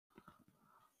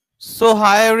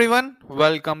Hi everyone,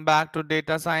 welcome back to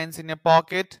Data Science in your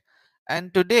Pocket.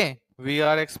 And today we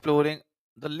are exploring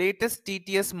the latest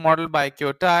TTS model by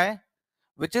Kyutai,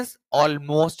 which is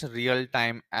almost real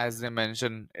time as they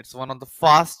mentioned. It's one of the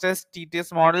fastest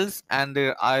TTS models and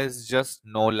there is just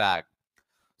no lag.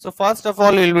 So first of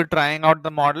all, we'll be trying out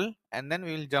the model and then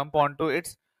we'll jump onto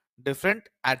its different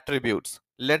attributes.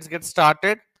 Let's get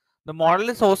started. The model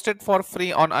is hosted for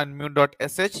free on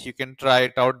unmute.sh. You can try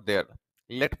it out there.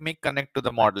 Let me connect to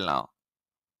the model now.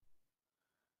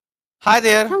 Hi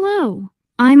there. Hello,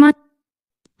 I'm a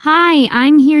Hi,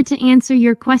 I'm here to answer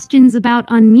your questions about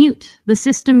Unmute, the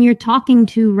system you're talking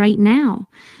to right now.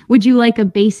 Would you like a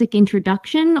basic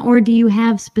introduction or do you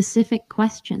have specific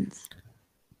questions?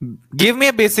 Give me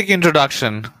a basic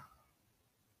introduction.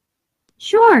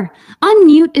 Sure.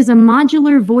 Unmute is a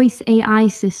modular voice AI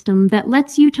system that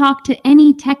lets you talk to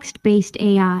any text-based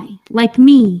AI, like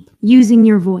me, using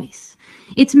your voice.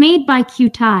 It's made by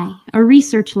Kyutai, a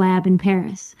research lab in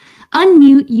Paris.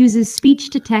 Unmute uses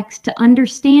speech-to-text to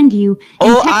understand you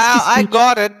and Oh, I text-to-speech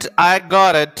got it. I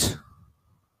got it.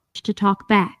 to talk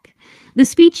back. The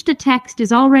speech-to-text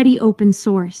is already open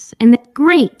source, and that's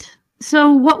great.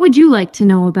 So what would you like to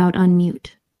know about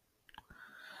Unmute?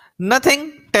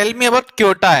 Nothing. Tell me about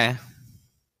Kyutai.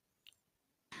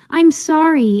 I'm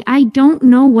sorry, I don't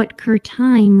know what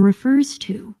Curtime refers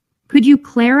to. Could you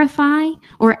clarify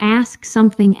or ask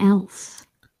something else?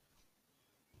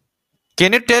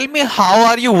 Can you tell me how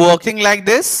are you working like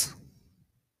this?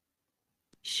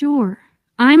 Sure.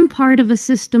 I'm part of a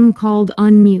system called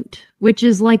Unmute, which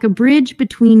is like a bridge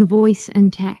between voice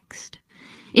and text.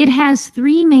 It has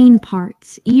three main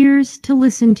parts: ears to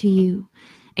listen to you,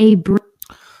 a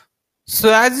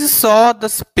So as you saw, the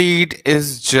speed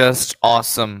is just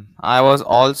awesome. I was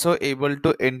also able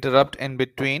to interrupt in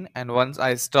between, and once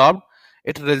I stopped,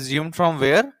 it resumed from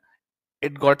where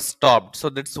it got stopped. So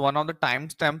that's one of the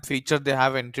timestamp feature they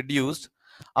have introduced.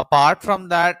 Apart from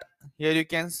that, here you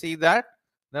can see that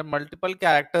there are multiple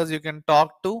characters you can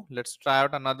talk to. Let's try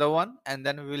out another one and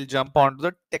then we will jump on to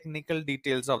the technical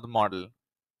details of the model.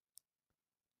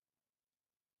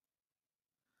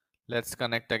 Let's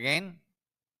connect again.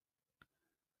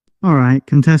 All right,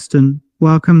 contestant,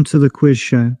 welcome to the quiz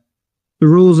show. The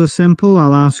rules are simple.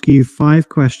 I'll ask you 5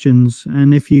 questions,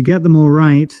 and if you get them all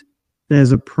right,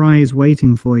 there's a prize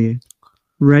waiting for you.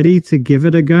 Ready to give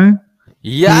it a go?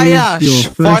 Yeah, Here's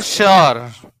your for first.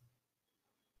 sure.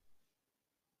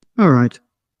 All right,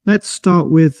 let's start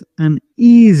with an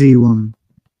easy one.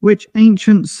 Which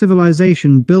ancient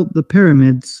civilization built the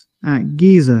pyramids at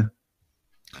Giza?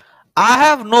 I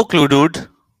have no clue, dude.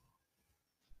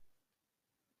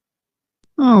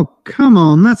 Oh, come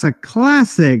on, that's a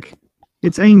classic.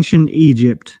 It's ancient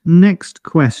Egypt. Next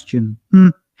question.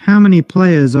 How many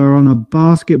players are on a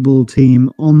basketball team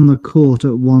on the court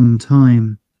at one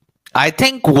time? I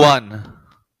think one.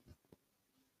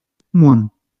 1.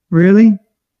 Really?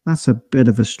 That's a bit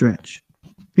of a stretch.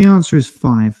 The answer is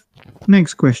 5.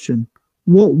 Next question.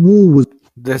 What wall was...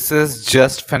 This is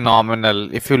just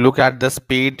phenomenal. If you look at the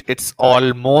speed, it's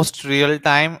almost real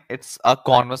time. It's a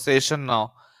conversation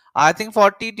now. I think for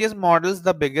TTS models,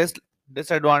 the biggest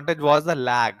disadvantage was the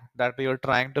lag that we were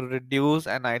trying to reduce,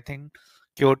 and I think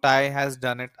Kyutai has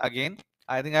done it again.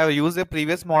 I think I've used the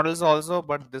previous models also,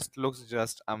 but this looks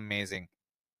just amazing.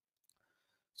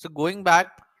 So going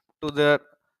back to the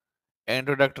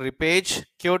introductory page,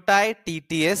 Kyutai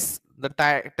TTS, the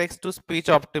text to speech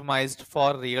optimized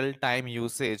for real time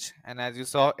usage. And as you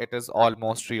saw, it is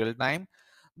almost real time.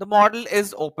 The model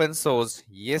is open source.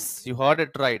 Yes, you heard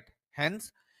it right.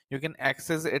 Hence, you can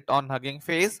access it on Hugging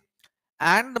Face.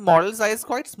 And the model size is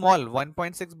quite small.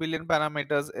 1.6 billion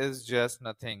parameters is just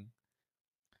nothing.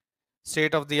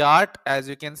 State of the art, as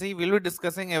you can see, we'll be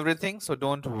discussing everything, so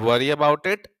don't worry about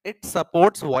it. It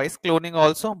supports voice cloning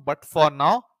also, but for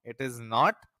now, it is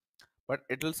not, but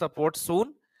it will support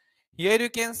soon. Here you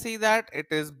can see that it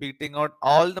is beating out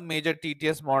all the major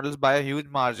TTS models by a huge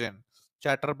margin.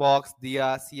 Chatterbox,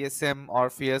 Dia, CSM,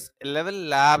 Orpheus, 11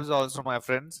 labs also, my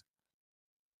friends.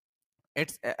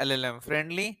 It's LLM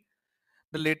friendly.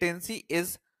 The latency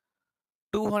is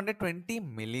 220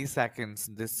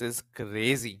 milliseconds. This is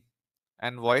crazy.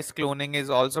 And voice cloning is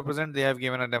also present. They have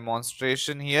given a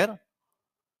demonstration here.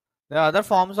 There are other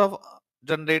forms of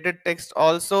generated text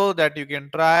also that you can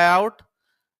try out.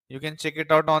 You can check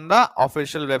it out on the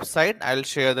official website. I'll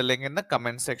share the link in the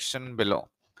comment section below.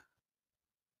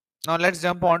 Now let's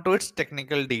jump on to its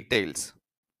technical details.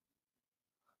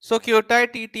 So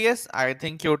Kyutai TTS, I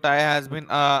think Kyutai has been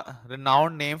a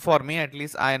renowned name for me. At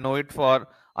least I know it for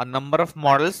A number of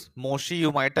models. Moshi,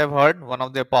 you might have heard, one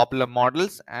of their popular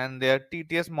models, and their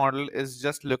TTS model is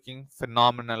just looking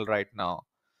phenomenal right now.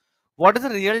 What is a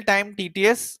real time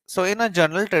TTS? So, in a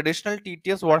general traditional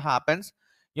TTS, what happens?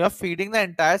 You are feeding the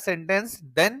entire sentence,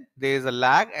 then there is a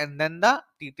lag, and then the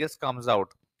TTS comes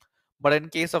out. But in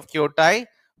case of Kyutai,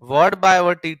 word by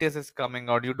word TTS is coming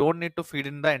out. You don't need to feed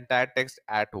in the entire text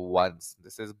at once.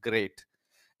 This is great.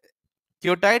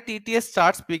 Kyutai TTS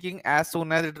starts speaking as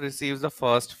soon as it receives the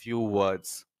first few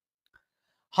words.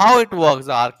 How it works,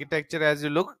 the architecture as you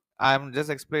look, I'm just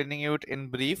explaining it in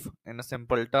brief, in a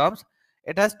simple terms.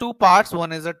 It has two parts.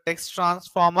 One is a text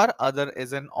transformer, other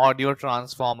is an audio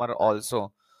transformer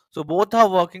also. So both are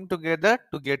working together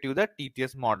to get you the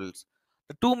TTS models.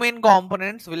 The two main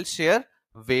components will share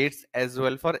weights as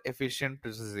well for efficient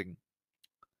processing.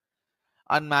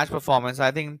 Unmatched performance.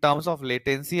 I think in terms of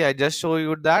latency, I just show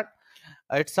you that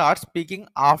it starts peaking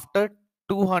after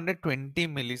 220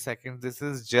 milliseconds. This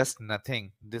is just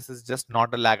nothing. This is just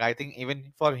not a lag. I think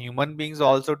even for human beings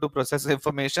also to process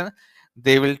information,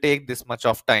 they will take this much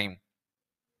of time.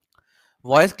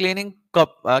 Voice cleaning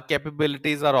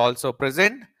capabilities are also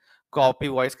present. Copy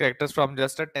voice characters from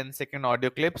just a 10-second audio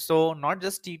clip. So not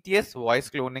just TTS, voice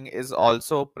cloning is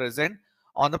also present.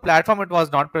 On the platform, it was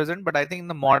not present, but I think in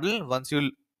the model, once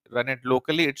you run it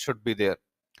locally, it should be there.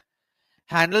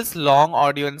 Handles long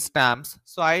audio and stamps.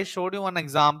 So I showed you one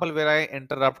example where I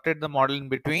interrupted the model in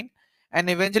between, and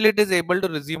eventually it is able to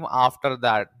resume after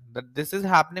that. This is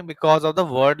happening because of the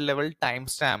word level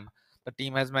timestamp the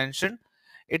team has mentioned.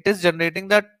 It is generating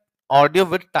that audio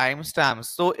with timestamps,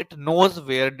 so it knows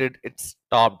where did it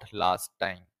stopped last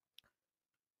time.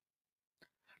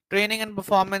 Training and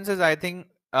performances, I think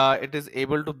it is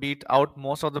able to beat out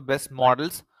most of the best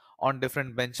models on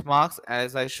different benchmarks,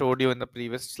 as I showed you in the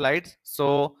previous slides.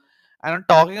 So, and I'm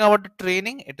talking about the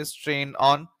training, it is trained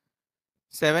on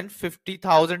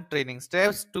 750,000 training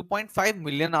steps, 2.5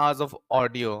 million hours of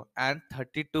audio, and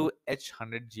 32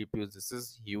 H100 GPUs. This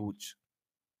is huge.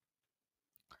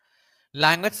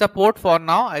 Language support for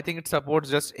now, I think it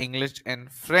supports just English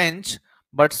and French,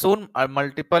 but soon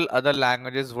multiple other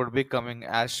languages would be coming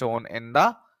as shown in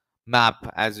the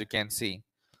map, as you can see.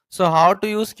 So how to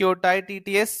use Kyutai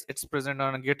TTS? It's present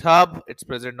on GitHub, it's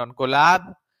present on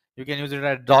Collab. You can use it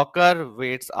at Docker.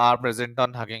 Weights are present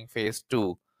on Hugging Face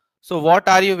too. So what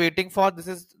are you waiting for? This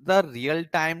is the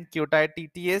real-time Kyutai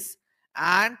TTS,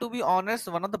 and to be honest,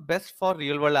 one of the best for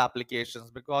real-world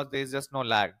applications because there is just no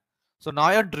lag. So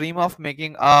now your dream of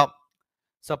making a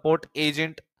support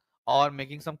agent or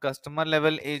making some customer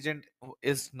level agent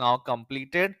is now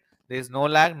completed. There is no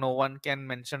lag. No one can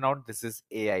mention out this is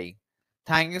AI.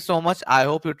 Thank you so much. I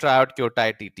hope you try out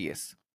Kyutai TTS.